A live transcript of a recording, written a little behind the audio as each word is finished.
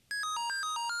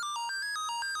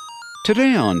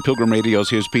Today on Pilgrim Radio's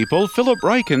His People, Philip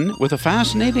Ryken with a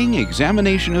fascinating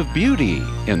examination of beauty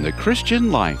in the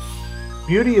Christian life.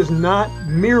 Beauty is not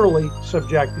merely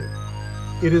subjective.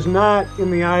 It is not in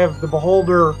the eye of the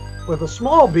beholder with a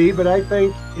small b, but I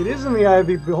think it is in the eye of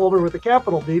the beholder with a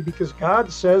capital B, because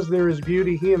God says there is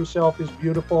beauty. He himself is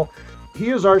beautiful.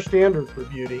 He is our standard for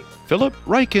beauty. Philip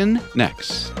Ryken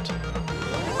next.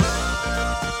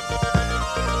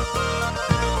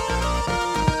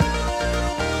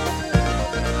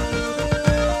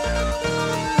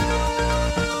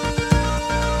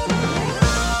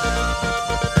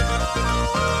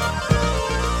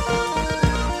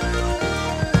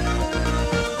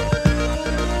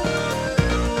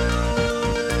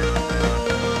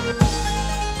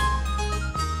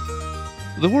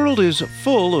 The world is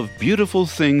full of beautiful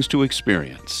things to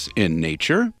experience in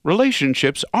nature,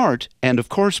 relationships, art, and of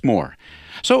course more.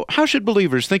 So how should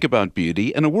believers think about beauty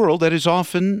in a world that is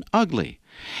often ugly?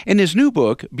 In his new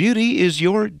book, Beauty is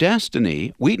Your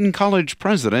Destiny, Wheaton College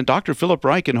president Dr. Philip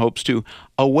Ryken hopes to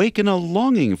awaken a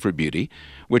longing for beauty,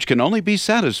 which can only be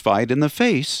satisfied in the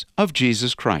face of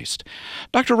Jesus Christ.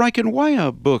 Dr. Ryken, why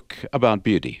a book about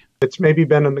beauty? It's maybe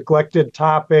been a neglected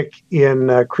topic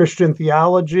in Christian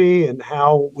theology and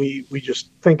how we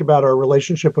just think about our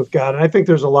relationship with God. And I think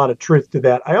there's a lot of truth to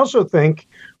that. I also think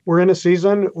we're in a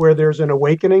season where there's an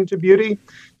awakening to beauty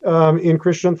in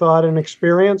Christian thought and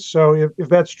experience. So if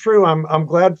that's true, I'm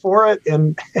glad for it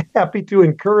and happy to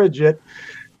encourage it.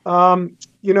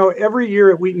 Every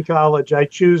year at Wheaton College, I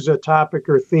choose a topic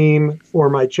or theme for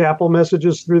my chapel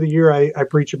messages through the year. I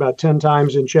preach about 10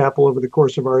 times in chapel over the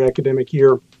course of our academic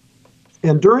year.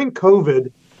 And during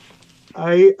COVID,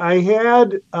 I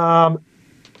had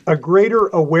a greater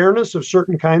awareness of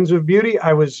certain kinds of beauty.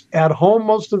 I was at home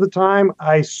most of the time.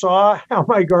 I saw how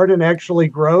my garden actually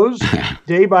grows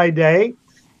day by day,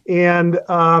 and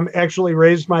actually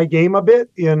raised my game a bit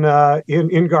in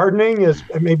gardening, as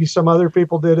maybe some other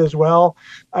people did as well.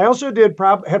 I also had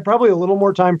probably a little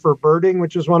more time for birding,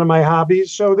 which is one of my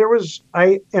hobbies. So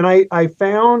I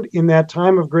found in that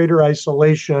time of greater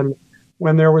isolation,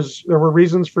 when there were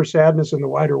reasons for sadness in the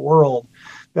wider world,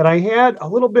 that I had a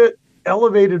little bit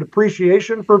elevated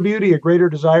appreciation for beauty, a greater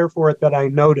desire for it that I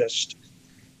noticed.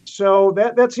 So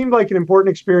that seemed like an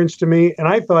important experience to me. And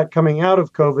I thought coming out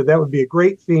of COVID, that would be a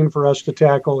great theme for us to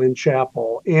tackle in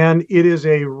chapel. And it is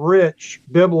a rich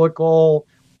biblical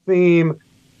theme,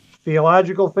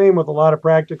 theological theme with a lot of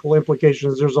practical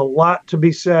implications. There's a lot to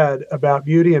be said about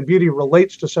beauty, and beauty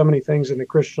relates to so many things in the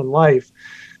Christian life.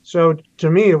 So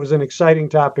to me, it was an exciting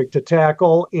topic to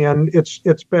tackle, and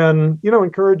it's been,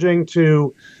 encouraging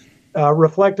to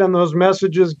reflect on those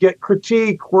messages, get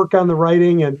critique, work on the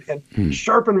writing, and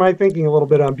sharpen my thinking a little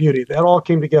bit on beauty. That all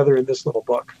came together in this little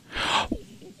book.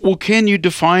 Well, can you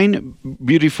define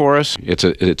beauty for us?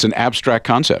 It's an abstract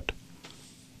concept.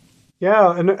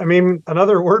 Yeah, and I mean,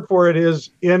 another word for it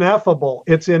is ineffable.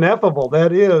 It's ineffable.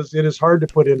 It is hard to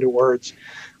put into words.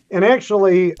 And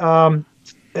actually,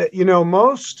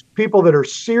 most people that are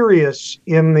serious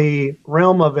in the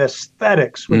realm of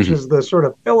aesthetics, which is the sort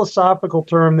of philosophical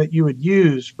term that you would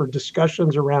use for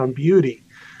discussions around beauty,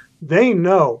 they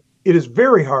know it is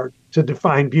very hard to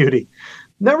define beauty.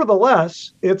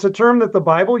 Nevertheless, it's a term that the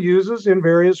Bible uses in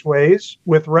various ways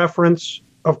with reference,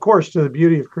 of course, to the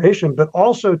beauty of creation, but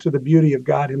also to the beauty of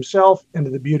God himself and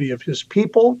to the beauty of his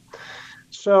people.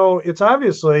 So it's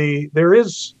obviously, there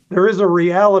is a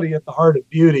reality at the heart of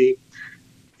beauty.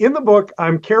 In the book,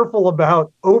 I'm careful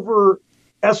about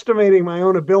overestimating my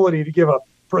own ability to give a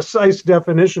precise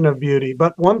definition of beauty.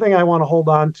 But one thing I want to hold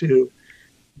on to,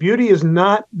 beauty is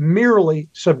not merely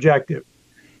subjective.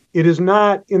 It is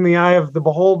not in the eye of the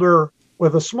beholder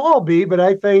with a small b, but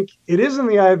I think it is in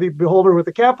the eye of the beholder with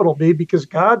a capital B, because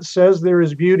God says there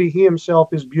is beauty. He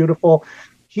himself is beautiful.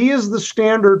 He is the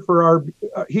standard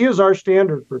he is our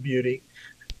standard for beauty.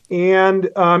 And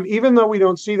even though we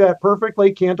don't see that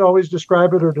perfectly, can't always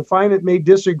describe it or define it, may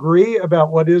disagree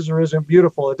about what is or isn't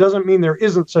beautiful, it doesn't mean there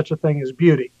isn't such a thing as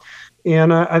beauty.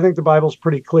 And I think the Bible's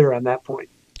pretty clear on that point.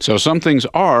 So some things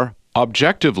are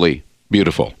objectively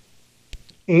beautiful.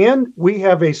 And we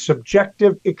have a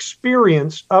subjective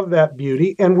experience of that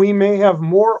beauty, and we may have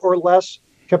more or less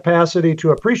capacity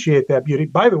to appreciate that beauty.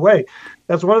 By the way,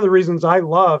 that's one of the reasons I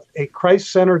love a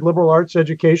Christ-centered liberal arts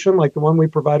education like the one we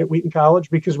provide at Wheaton College,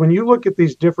 because when you look at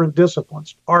these different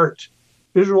disciplines, art,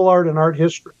 visual art and art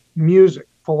history, music,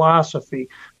 philosophy,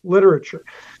 literature,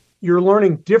 you're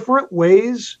learning different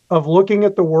ways of looking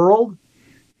at the world.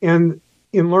 And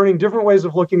in learning different ways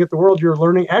of looking at the world, you're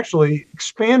learning, actually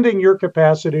expanding your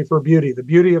capacity for beauty, the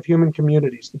beauty of human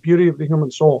communities, the beauty of the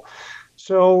human soul.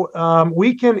 So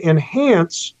we can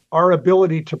enhance our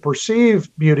ability to perceive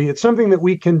beauty. It's something that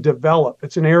we can develop.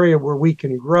 It's an area where we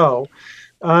can grow.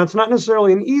 It's not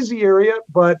necessarily an easy area,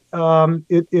 but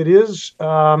it is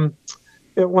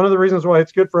one of the reasons why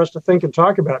it's good for us to think and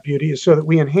talk about beauty is so that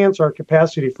we enhance our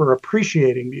capacity for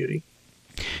appreciating beauty.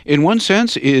 In one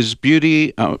sense, is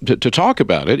beauty, to talk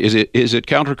about it, is it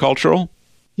countercultural?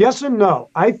 Yes and no.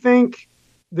 I think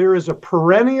there is a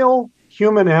perennial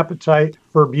human appetite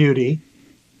for beauty.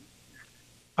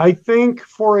 I think,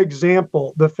 for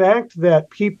example, the fact that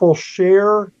people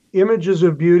share images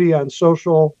of beauty on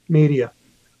social media.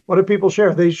 What do people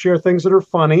share? They share things that are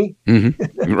funny.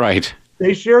 Mm-hmm. Right.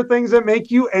 They share things that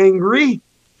make you angry.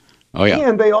 Oh, yeah.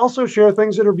 And they also share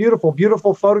things that are beautiful,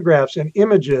 beautiful photographs and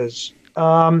images.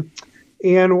 And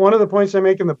one of the points I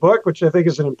make in the book, which I think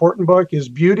is an important book, is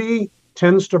beauty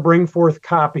tends to bring forth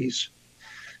copies.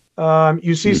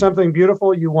 You see something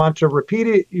beautiful, you want to repeat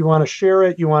it, you want to share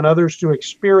it, you want others to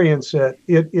experience it.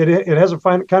 It has a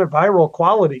kind of viral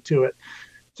quality to it.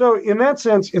 So in that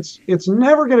sense, it's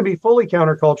never going to be fully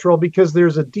countercultural because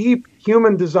there's a deep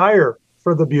human desire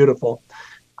for the beautiful.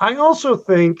 I also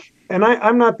think, and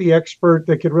I'm not the expert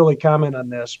that could really comment on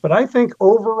this, but I think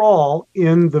overall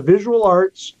in the visual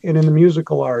arts and in the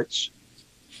musical arts,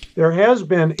 there has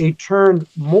been a turn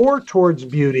more towards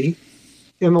beauty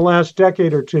in the last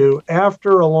decade or two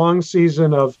after a long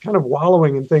season of kind of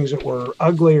wallowing in things that were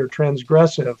ugly or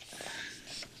transgressive.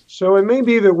 So it may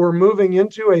be that we're moving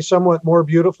into a somewhat more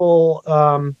beautiful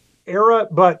era,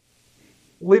 but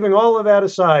leaving all of that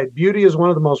aside, beauty is one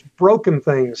of the most broken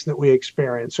things that we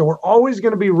experience. So we're always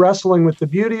going to be wrestling with the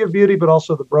beauty of beauty, but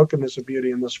also the brokenness of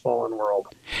beauty in this fallen world.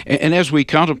 And as we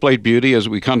contemplate beauty, as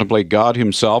we contemplate God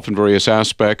himself and various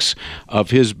aspects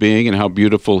of his being and how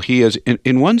beautiful he is,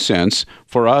 in one sense,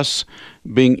 for us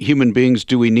being human beings,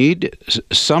 do we need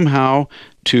somehow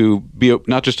to be,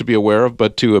 not just to be aware of,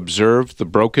 but to observe the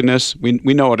brokenness? We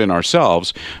know it in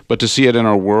ourselves, but to see it in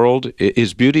our world.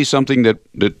 Is beauty something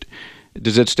that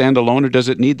does it stand alone, or does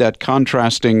it need that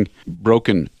contrasting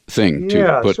broken thing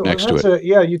to put next to it?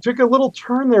 You took a little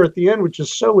turn there at the end, which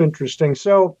is so interesting.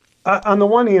 So on the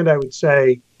one hand, I would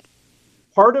say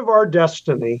part of our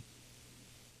destiny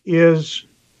is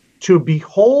to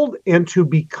behold and to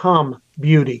become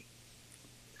beauty.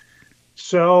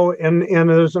 So, and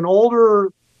there's an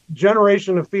older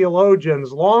generation of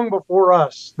theologians long before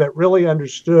us that really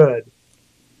understood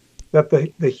that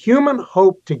the human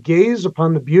hope to gaze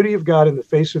upon the beauty of God in the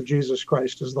face of Jesus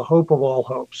Christ is the hope of all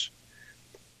hopes.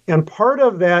 And part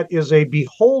of that is a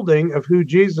beholding of who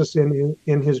Jesus in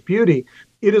his beauty.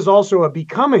 It is also a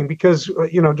becoming, because,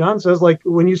 John says, like,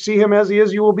 when you see him as he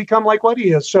is, you will become like what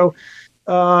he is. So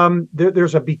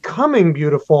there's a becoming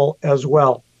beautiful as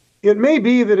well. It may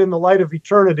be that in the light of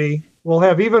eternity, we'll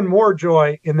have even more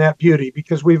joy in that beauty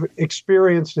because we've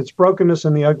experienced its brokenness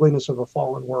and the ugliness of a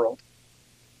fallen world.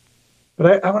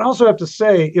 But I would also have to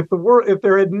say, if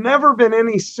there had never been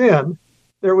any sin,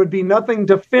 there would be nothing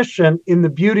deficient in the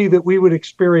beauty that we would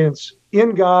experience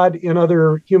in God, in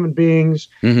other human beings,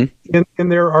 in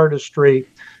their artistry.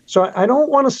 So I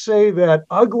don't want to say that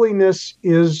ugliness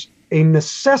is a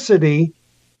necessity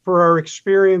for our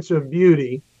experience of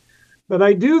beauty. But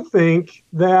I do think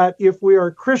that if we are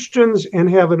Christians and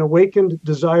have an awakened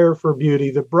desire for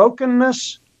beauty, the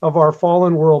brokenness of our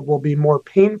fallen world will be more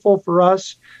painful for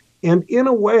us. And in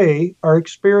a way, our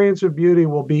experience of beauty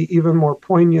will be even more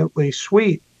poignantly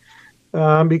sweet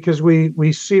because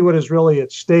we see what is really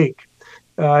at stake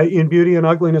in beauty and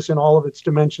ugliness in all of its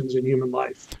dimensions in human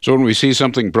life. So when we see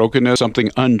something brokenness,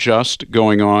 something unjust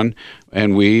going on,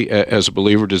 and we, as a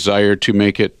believer, desire to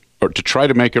make it, or to try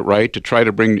to make it right, to try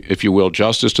to bring, if you will,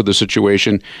 justice to the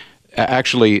situation,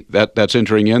 actually that's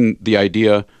entering in the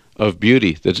idea of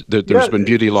beauty, that there's been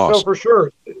beauty lost. So for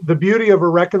sure, the beauty of a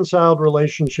reconciled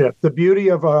relationship, the beauty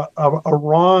of a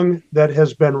wrong that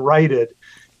has been righted.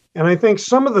 And I think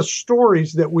some of the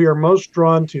stories that we are most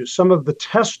drawn to, some of the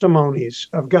testimonies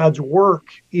of God's work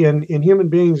in human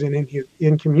beings and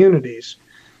in communities,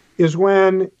 is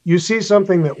when you see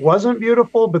something that wasn't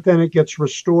beautiful, but then it gets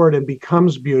restored and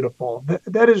becomes beautiful.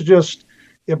 That is just,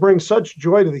 it brings such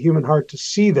joy to the human heart to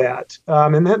see that.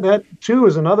 And that too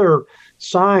is another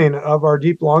sign of our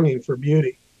deep longing for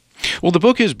beauty. Well, the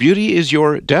book is Beauty is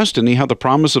Your Destiny, How the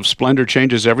Promise of Splendor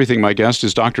Changes Everything. My guest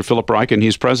is Dr. Philip Ryken.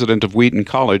 He's president of Wheaton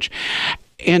College.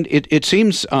 And it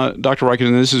seems, Dr. Ryken,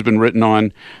 and this has been written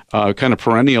on kind of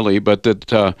perennially, but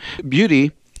that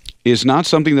beauty is not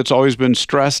something that's always been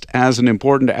stressed as an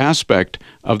important aspect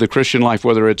of the Christian life,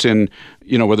 whether it's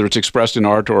whether it's expressed in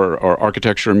art or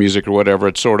architecture or music or whatever.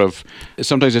 It's sort of,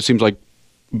 sometimes it seems like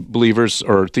believers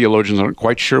or theologians aren't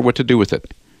quite sure what to do with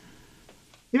it.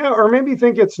 Yeah, or maybe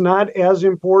think it's not as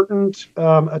important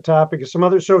a topic as some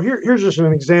others. So here's just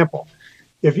an example.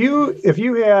 If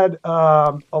you had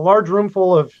a large room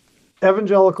full of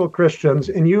evangelical Christians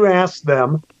and you asked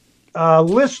them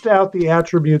list out the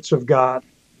attributes of God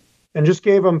and just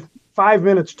gave them 5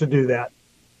 minutes to do that,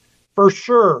 for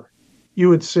sure you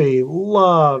would see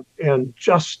love and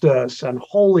justice and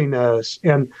holiness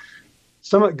and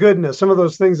some goodness, some of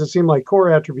those things that seem like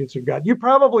core attributes of God. You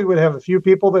probably would have a few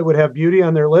people that would have beauty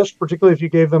on their list, particularly if you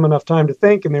gave them enough time to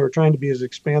think and they were trying to be as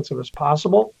expansive as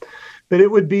possible. But it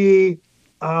would be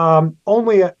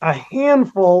only a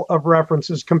handful of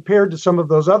references compared to some of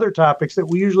those other topics that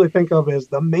we usually think of as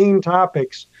the main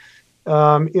topics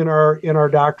in our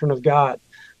doctrine of God.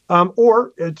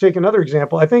 Or take another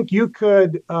example. I think you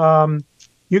could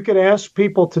ask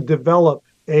people to develop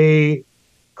a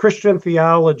Christian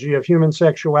theology of human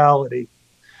sexuality,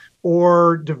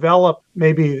 or develop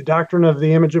maybe the doctrine of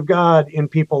the image of God in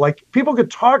people. Like, people could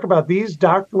talk about these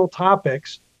doctrinal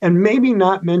topics and maybe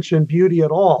not mention beauty at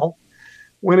all,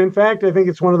 when in fact, I think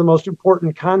it's one of the most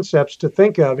important concepts to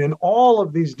think of in all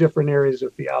of these different areas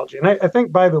of theology. And I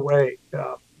think, by the way,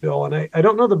 Bill, and I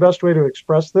don't know the best way to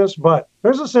express this, but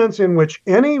there's a sense in which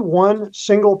any one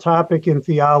single topic in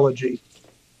theology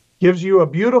gives you a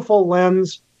beautiful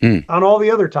lens on all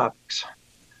the other topics.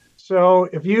 So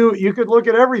if you could look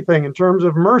at everything in terms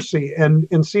of mercy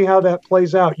and see how that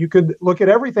plays out. You could look at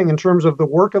everything in terms of the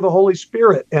work of the Holy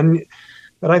Spirit,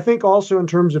 but I think also in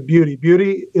terms of beauty.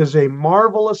 Beauty is a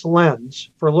marvelous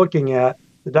lens for looking at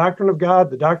the doctrine of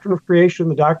God, the doctrine of creation,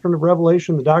 the doctrine of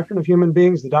revelation, the doctrine of human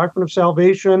beings, the doctrine of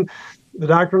salvation, the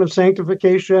doctrine of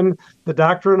sanctification, the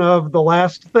doctrine of the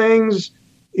last things.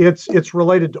 It's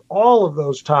related to all of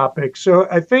those topics. So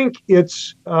I think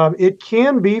it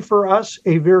can be for us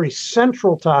a very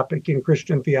central topic in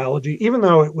Christian theology, even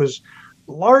though it was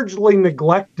largely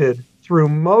neglected through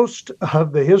most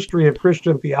of the history of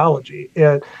Christian theology.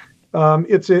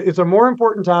 It's a more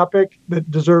important topic that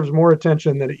deserves more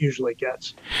attention than it usually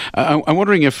gets. I'm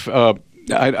wondering if I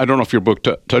don't know if your book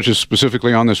touches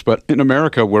specifically on this, but in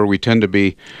America, where we tend to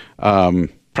be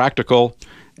practical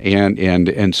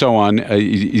and so on,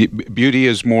 beauty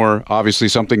is more obviously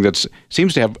something that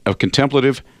seems to have a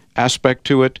contemplative aspect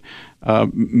to it.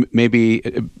 Maybe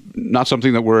not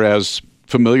something that we're as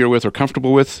familiar with or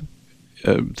comfortable with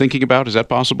thinking about. Is that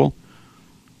possible?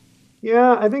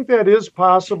 Yeah, I think that is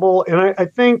possible, and I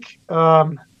think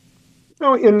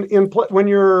when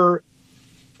you're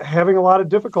having a lot of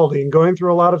difficulty and going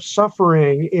through a lot of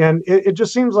suffering, and it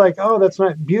just seems like, oh, that's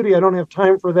not beauty. I don't have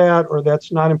time for that, or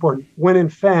that's not important. When in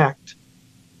fact,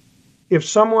 if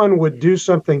someone would do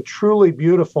something truly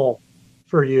beautiful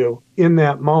for you in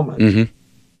that moment,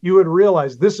 you would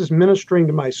realize this is ministering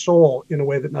to my soul in a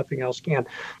way that nothing else can.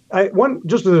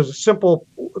 Just as a simple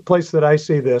place that I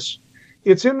see this,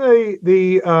 it's in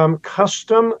the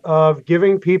custom of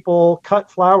giving people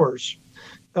cut flowers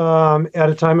at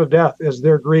a time of death as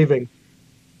they're grieving.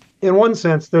 In one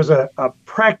sense, there's a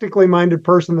practically minded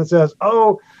person that says,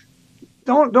 "Oh,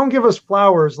 don't give us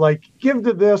flowers. Like, give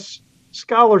to this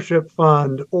scholarship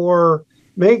fund, or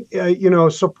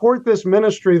support this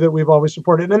ministry that we've always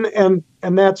supported." And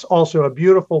that's also a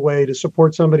beautiful way to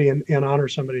support somebody and honor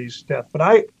somebody's death.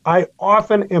 But I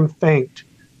often am thanked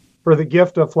for the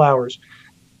gift of flowers,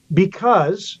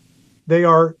 because they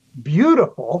are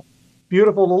beautiful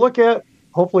to look at,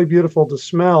 hopefully beautiful to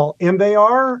smell, and they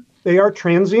are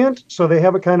transient, so they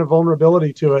have a kind of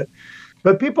vulnerability to it.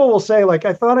 But people will say, like,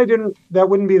 I thought that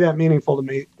wouldn't be that meaningful to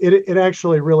me. It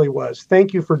actually really was.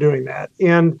 Thank you for doing that.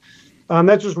 And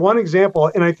that's just one example.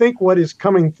 And I think what is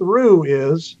coming through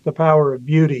is the power of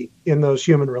beauty in those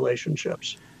human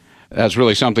relationships. That's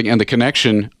really something. And the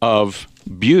connection of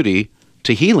beauty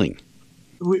to healing.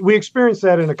 We experience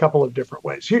that in a couple of different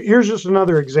ways. Here's just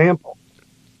another example.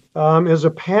 As a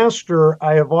pastor,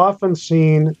 I have often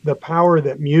seen the power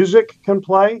that music can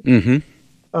play in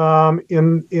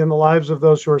the lives of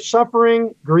those who are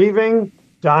suffering, grieving,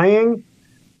 dying.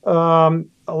 A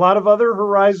lot of other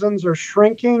horizons are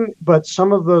shrinking, but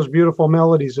some of those beautiful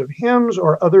melodies of hymns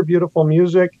or other beautiful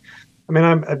music. I mean,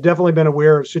 I've definitely been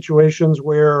aware of situations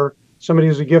where somebody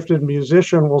who's a gifted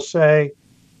musician will say,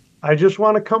 I just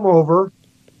want to come over.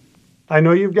 I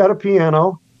know you've got a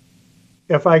piano.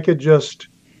 If I could just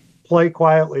play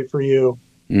quietly for you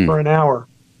for an hour.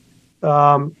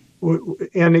 And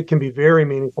it can be very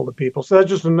meaningful to people. So that's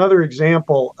just another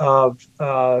example of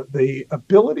the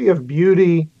ability of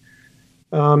beauty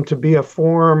to be a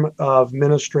form of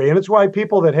ministry. And it's why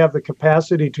people that have the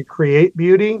capacity to create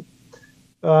beauty,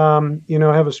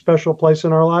 have a special place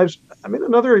in our lives. I mean,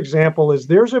 another example is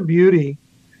there's a beauty,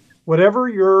 whatever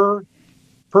your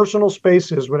personal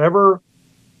space is, whatever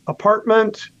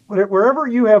apartment, wherever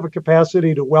you have a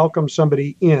capacity to welcome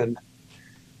somebody in,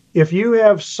 if you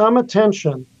have some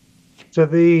attention to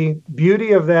the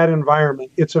beauty of that environment,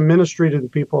 it's a ministry to the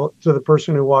people, to the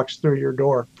person who walks through your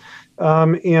door.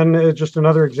 And just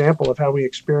another example of how we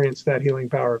experience that healing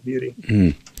power of beauty.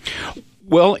 Mm.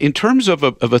 Well, in terms of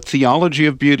a theology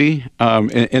of beauty,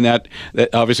 and that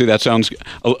obviously that sounds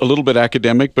a little bit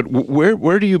academic, but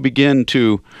where do you begin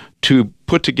to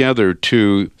put together,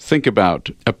 to think about,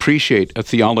 appreciate a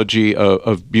theology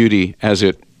of beauty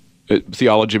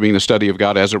theology being the study of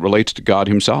God as it relates to God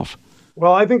himself?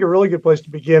 Well, I think a really good place to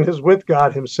begin is with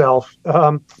God himself.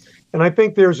 And I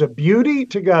think there's a beauty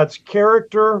to God's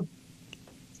character.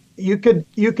 You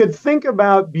could think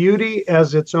about beauty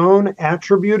as its own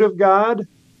attribute of God.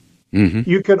 Mm-hmm.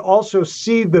 You could also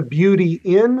see the beauty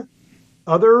in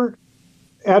other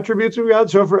attributes of God.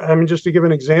 So, just to give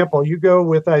an example, you go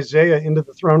with Isaiah into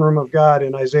the throne room of God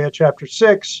in Isaiah chapter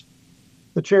 6.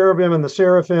 The cherubim and the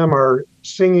seraphim are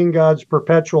singing God's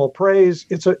perpetual praise.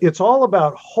 It's all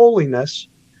about holiness.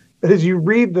 But as you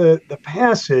read the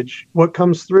passage, what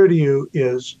comes through to you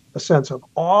is a sense of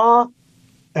awe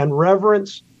and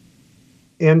reverence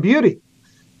and beauty.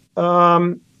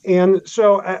 And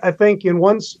so I think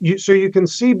you can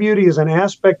see beauty as an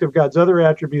aspect of God's other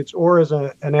attributes or as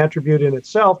an attribute in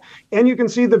itself. And you can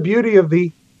see the beauty of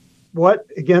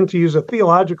again, to use a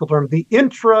theological term, the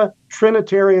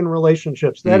intra-Trinitarian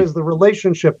relationships. That is the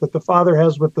relationship that the Father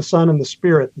has with the Son and the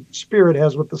Spirit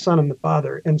has with the Son and the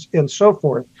Father, and so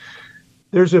forth.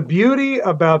 There's a beauty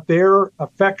about their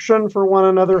affection for one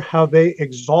another, how they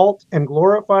exalt and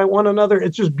glorify one another.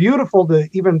 It's just beautiful to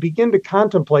even begin to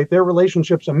contemplate their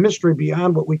relationships, a mystery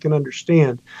beyond what we can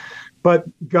understand. But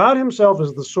God himself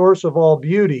is the source of all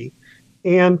beauty.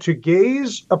 And to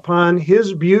gaze upon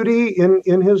his beauty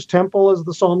in his temple, as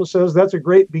the psalmist says, that's a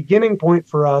great beginning point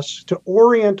for us to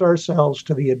orient ourselves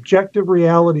to the objective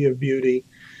reality of beauty,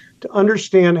 to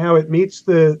understand how it meets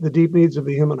the deep needs of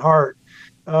the human heart.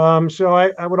 So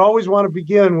I would always want to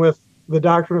begin with the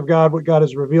doctrine of God, what God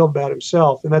has revealed about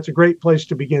himself. And that's a great place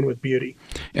to begin with beauty.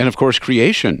 And of course,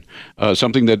 creation,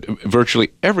 something that virtually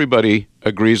everybody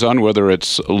agrees on, whether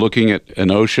it's looking at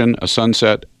an ocean, a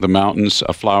sunset, the mountains,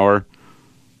 a flower,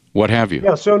 what have you.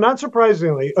 Yeah, so not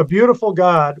surprisingly, a beautiful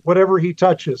God, whatever he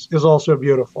touches, is also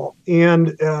beautiful. And,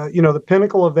 the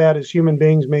pinnacle of that is human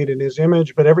beings made in his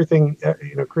image, but everything,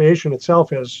 creation itself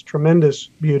has tremendous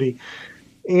beauty.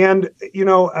 And,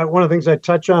 one of the things I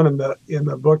touch on in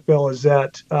the book, Bill, is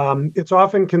that it's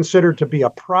often considered to be a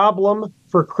problem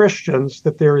for Christians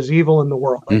that there is evil in the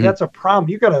world. Like, that's a problem.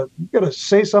 You gotta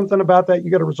say something about that.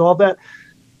 You got to resolve that.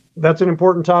 That's an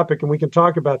important topic, and we can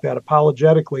talk about that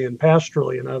apologetically and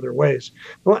pastorally in other ways.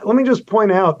 Let me just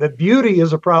point out that beauty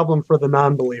is a problem for the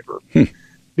non-believer.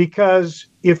 Because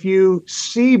if you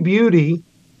see beauty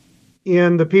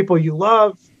in the people you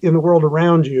love, in the world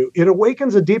around you, it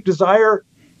awakens a deep desire.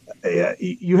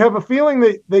 You have a feeling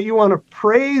that you want to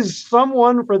praise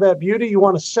someone for that beauty. You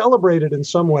want to celebrate it in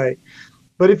some way.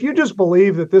 But if you just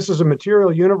believe that this is a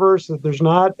material universe, that there's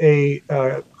not a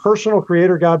personal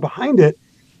creator God behind it,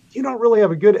 you don't really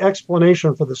have a good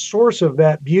explanation for the source of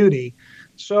that beauty.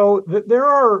 So there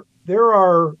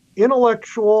are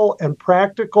intellectual and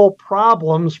practical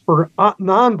problems for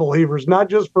non-believers, not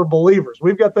just for believers.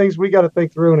 We've got things we got to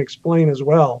think through and explain as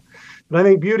well. But I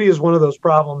think beauty is one of those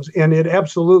problems, and it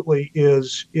absolutely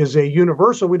is a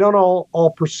universal. We don't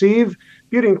all perceive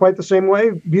beauty in quite the same way.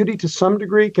 Beauty to some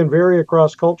degree can vary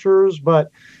across cultures, but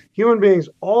human beings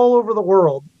all over the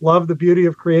world love the beauty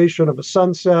of creation, of a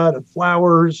sunset, of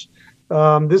flowers.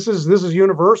 This is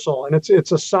universal, and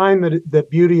it's a sign that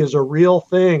beauty is a real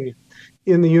thing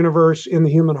in the universe, in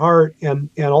the human heart, and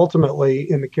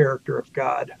ultimately in the character of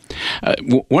God.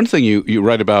 One thing you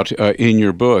write about in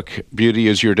your book, Beauty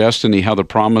is Your Destiny, How the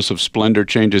Promise of Splendor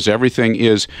Changes Everything,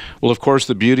 is, well, of course,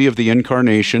 the beauty of the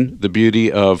incarnation, the beauty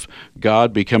of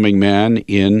God becoming man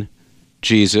in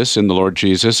Jesus, in the Lord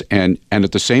Jesus, and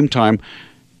at the same time,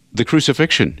 the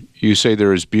crucifixion. You say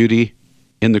there is beauty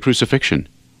in the crucifixion.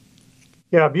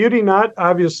 Yeah, beauty not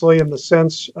obviously in the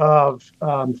sense of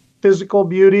physical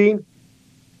beauty.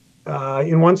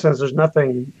 In one sense, there's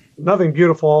nothing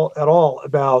beautiful at all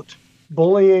about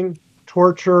bullying,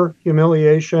 torture,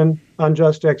 humiliation,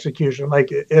 unjust execution. Like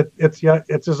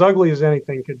it's as ugly as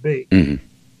anything could be. Mm-hmm.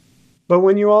 But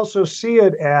when you also see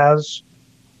it as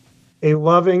a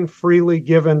loving, freely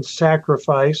given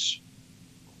sacrifice,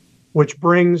 which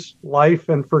brings life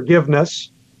and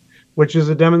forgiveness, which is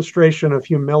a demonstration of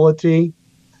humility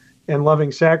and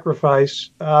loving sacrifice.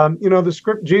 The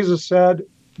script, Jesus said,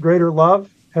 greater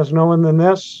love has no one than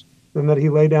this, than that he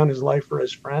lay down his life for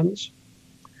his friends?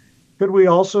 Could we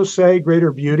also say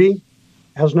greater beauty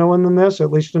has no one than this,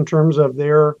 at least in terms of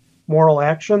their moral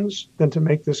actions, than to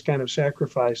make this kind of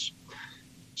sacrifice?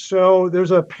 So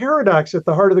there's a paradox at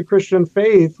the heart of the Christian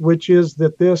faith, which is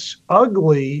that this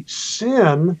ugly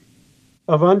sin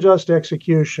of unjust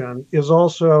execution is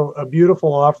also a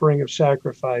beautiful offering of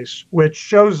sacrifice, which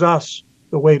shows us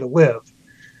the way to live.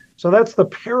 So that's the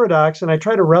paradox, and I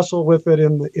try to wrestle with it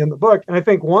in the book. And I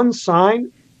think one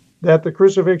sign that the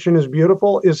crucifixion is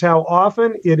beautiful is how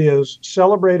often it is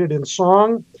celebrated in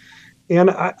song.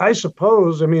 And I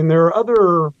suppose, I mean, there are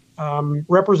other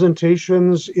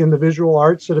representations in the visual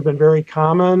arts that have been very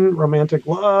common: romantic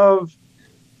love,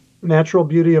 natural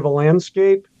beauty of a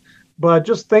landscape. But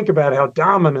just think about how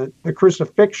dominant the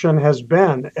crucifixion has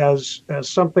been as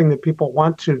something that people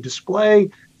want to display,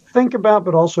 think about,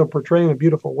 but also portray in a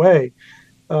beautiful way.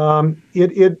 The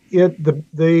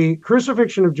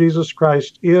crucifixion of Jesus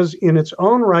Christ is in its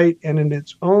own right and in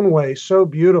its own way so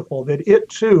beautiful that it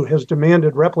too has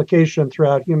demanded replication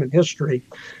throughout human history.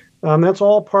 That's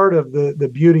all part of the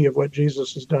beauty of what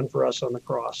Jesus has done for us on the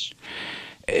cross.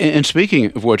 And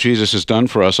speaking of what Jesus has done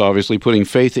for us, obviously putting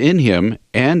faith in him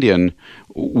and in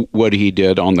what he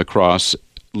did on the cross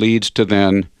leads to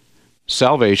then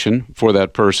salvation for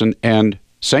that person and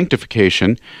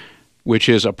sanctification, which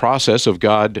is a process of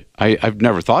God. I've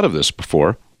never thought of this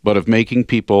before, but of making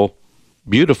people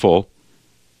beautiful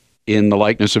in the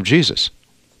likeness of Jesus.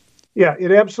 Yeah,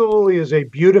 it absolutely is a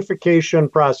beautification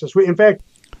process. In fact,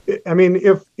 I mean,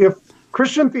 if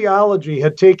Christian theology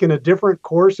had taken a different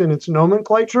course in its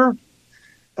nomenclature,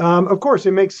 of course,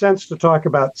 it makes sense to talk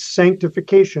about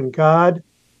sanctification, God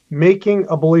making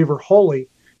a believer holy.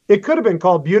 It could have been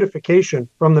called beautification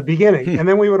from the beginning. And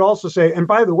then we would also say, and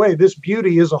by the way, this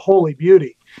beauty is a holy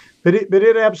beauty. But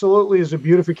it absolutely is a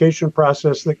beautification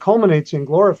process that culminates in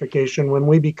glorification when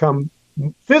we become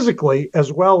physically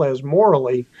as well as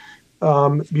morally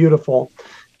beautiful.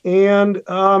 And,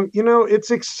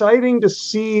 it's exciting to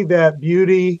see that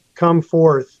beauty come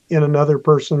forth in another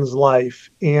person's life.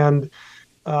 And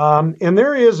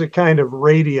there is a kind of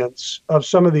radiance of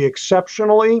some of the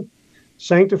exceptionally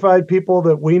sanctified people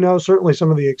that we know, certainly some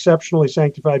of the exceptionally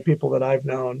sanctified people that I've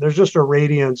known. There's just a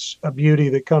radiance, a beauty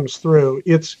that comes through.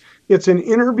 It's an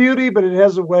inner beauty, but it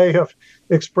has a way of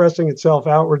expressing itself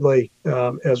outwardly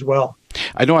as well.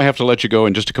 I know I have to let you go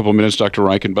in just a couple of minutes, Dr.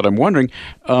 Ryken, but I'm wondering,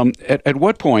 at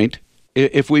what point,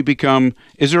 if we become,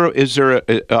 is there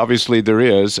obviously there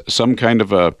is some kind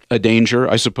of a danger,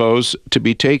 I suppose, to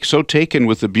be so taken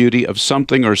with the beauty of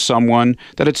something or someone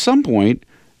that at some point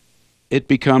it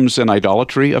becomes an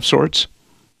idolatry of sorts?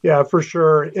 Yeah, for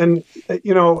sure. And,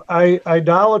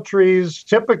 idolatries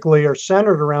typically are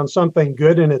centered around something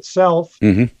good in itself,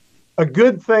 a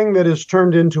good thing that is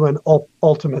turned into an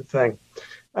ultimate thing.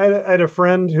 I had a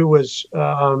friend who was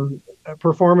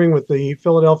performing with the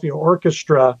Philadelphia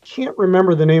Orchestra. Can't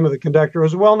remember the name of the conductor. It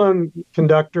was a well-known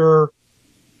conductor,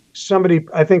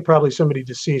 I think probably somebody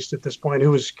deceased at this point,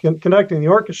 who was conducting the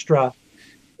orchestra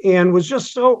and was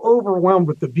just so overwhelmed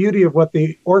with the beauty of what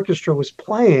the orchestra was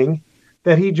playing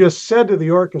that he just said to the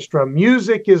orchestra,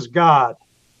 "Music is God."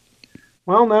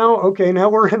 Well, now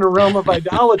we're in a realm of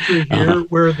idolatry here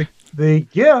where the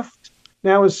gift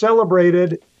now is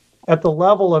celebrated at the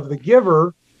level of the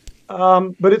giver,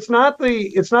 but it's not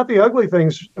the ugly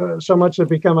things so much that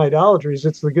become idolatries.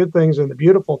 It's the good things and the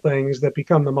beautiful things that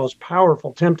become the most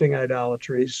powerful, tempting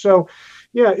idolatries. So,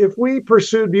 yeah, if we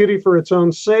pursued beauty for its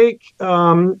own sake,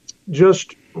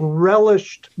 just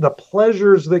relished the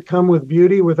pleasures that come with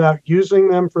beauty without using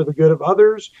them for the good of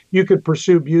others, you could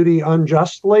pursue beauty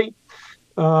unjustly.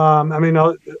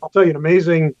 I'll tell you an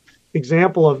amazing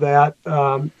example of that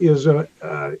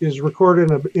is recorded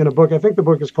in a book. I think the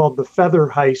book is called The Feather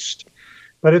Heist,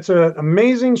 but it's an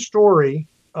amazing story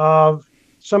of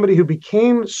somebody who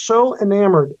became so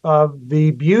enamored of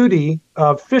the beauty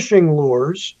of fishing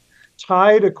lures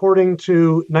tied according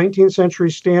to 19th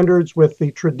century standards with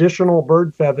the traditional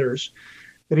bird feathers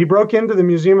that he broke into the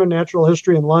Museum of Natural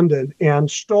History in London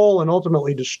and stole and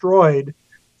ultimately destroyed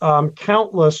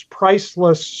countless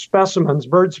priceless specimens,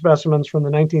 bird specimens from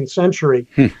the 19th century.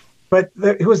 But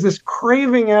it was this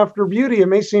craving after beauty. It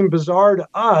may seem bizarre to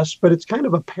us, but it's kind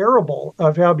of a parable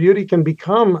of how beauty can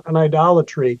become an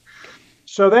idolatry.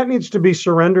 So that needs to be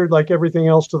surrendered, like everything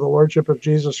else, to the Lordship of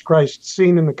Jesus Christ,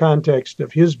 seen in the context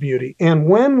of his beauty. And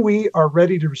when we are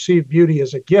ready to receive beauty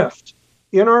as a gift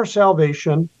in our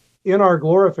salvation, in our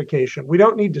glorification, we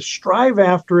don't need to strive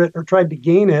after it or try to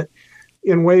gain it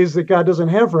in ways that God doesn't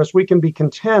have for us. We can be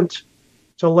content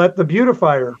to let the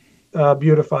beautifier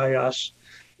beautify us.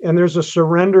 and there's a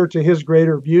surrender to his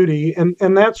greater beauty.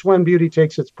 And that's when beauty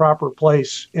takes its proper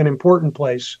place, an important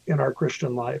place in our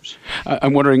Christian lives.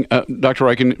 I'm wondering, Dr.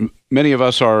 Ryken, many of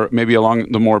us are maybe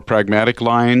along the more pragmatic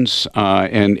lines,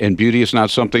 and beauty is not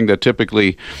something that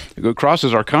typically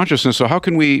crosses our consciousness. So how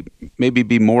can we maybe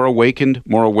be more awakened,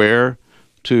 more aware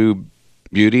to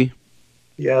beauty?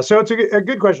 Yeah, so it's a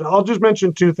good question. I'll just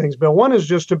mention two things, Bill. One is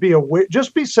just to be aware,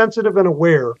 just be sensitive and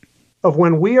aware of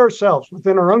when we ourselves,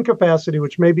 within our own capacity,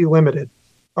 which may be limited,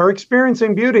 are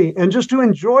experiencing beauty, and just to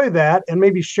enjoy that and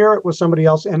maybe share it with somebody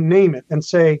else and name it and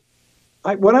say,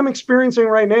 what I'm experiencing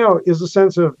right now is a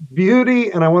sense of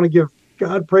beauty, and I want to give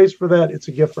God praise for that. It's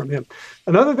a gift from him.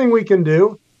 Another thing we can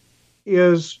do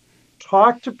is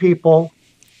talk to people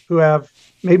who have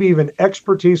maybe even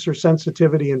expertise or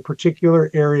sensitivity in particular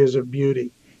areas of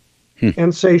beauty.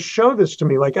 And say, show this to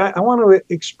me. Like, I want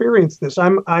to experience this.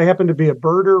 I happen to be a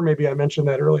birder. Maybe I mentioned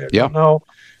that earlier. I don't know.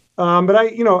 But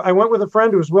I went with a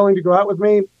friend who was willing to go out with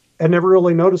me. Had never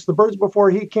really noticed the birds before.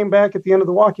 He came back at the end of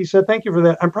the walk. He said, thank you for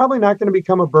that. I'm probably not going to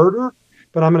become a birder,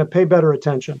 but I'm going to pay better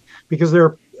attention because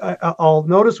I'll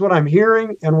notice what I'm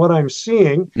hearing and what I'm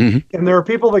seeing. Mm-hmm. And there are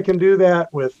people that can do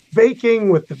that with baking,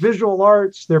 with the visual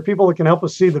arts. There are people that can help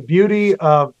us see the beauty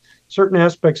of certain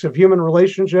aspects of human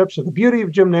relationships or the beauty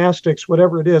of gymnastics,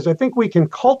 whatever it is. I think we can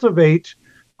cultivate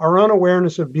our own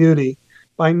awareness of beauty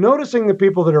by noticing the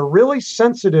people that are really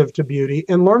sensitive to beauty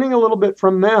and learning a little bit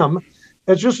from them.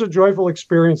 It's just a joyful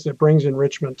experience that brings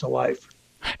enrichment to life.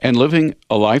 And living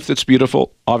a life that's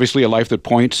beautiful, obviously a life that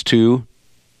points to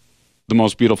the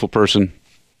most beautiful person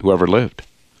who ever lived.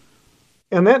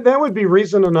 And that would be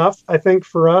reason enough, I think,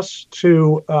 for us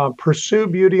to pursue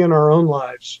beauty in our own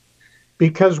lives.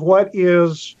 Because what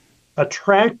is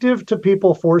attractive to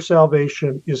people for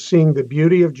salvation is seeing the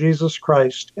beauty of Jesus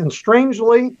Christ. And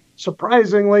strangely,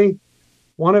 surprisingly,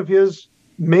 one of his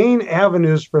main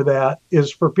avenues for that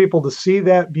is for people to see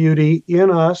that beauty in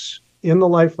us, in the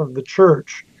life of the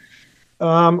church.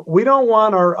 We don't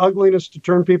want our ugliness to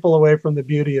turn people away from the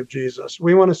beauty of Jesus.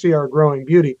 We want to see our growing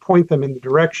beauty point them in the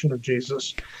direction of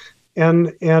Jesus.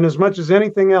 And as much as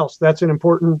anything else, that's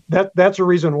a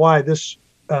reason why this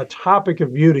topic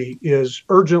of beauty is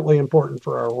urgently important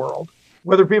for our world.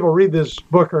 Whether people read this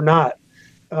book or not,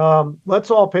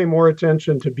 let's all pay more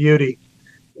attention to beauty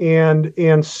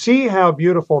and see how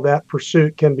beautiful that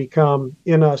pursuit can become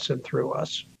in us and through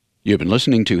us. You've been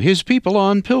listening to His People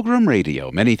on Pilgrim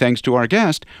Radio. Many thanks to our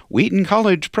guest, Wheaton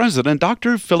College President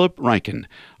Dr. Philip Ryken,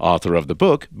 author of the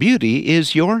book, Beauty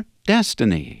is Your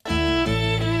Destiny.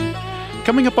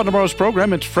 Coming up on tomorrow's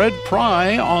program, it's Fred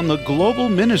Pry on the global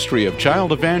ministry of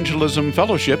Child Evangelism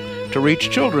Fellowship to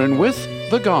reach children with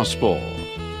the gospel.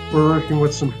 We're working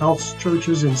with some health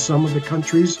churches in some of the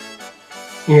countries,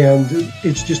 and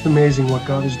it's just amazing what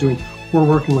God is doing. We're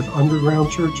working with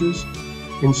underground churches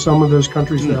in some of those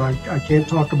countries that I can't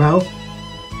talk about,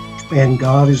 and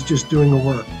God is just doing a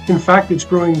work. In fact, it's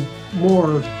growing more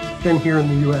than here in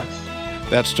the U.S.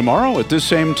 That's tomorrow at this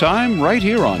same time, right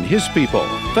here on His People.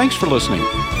 Thanks for listening.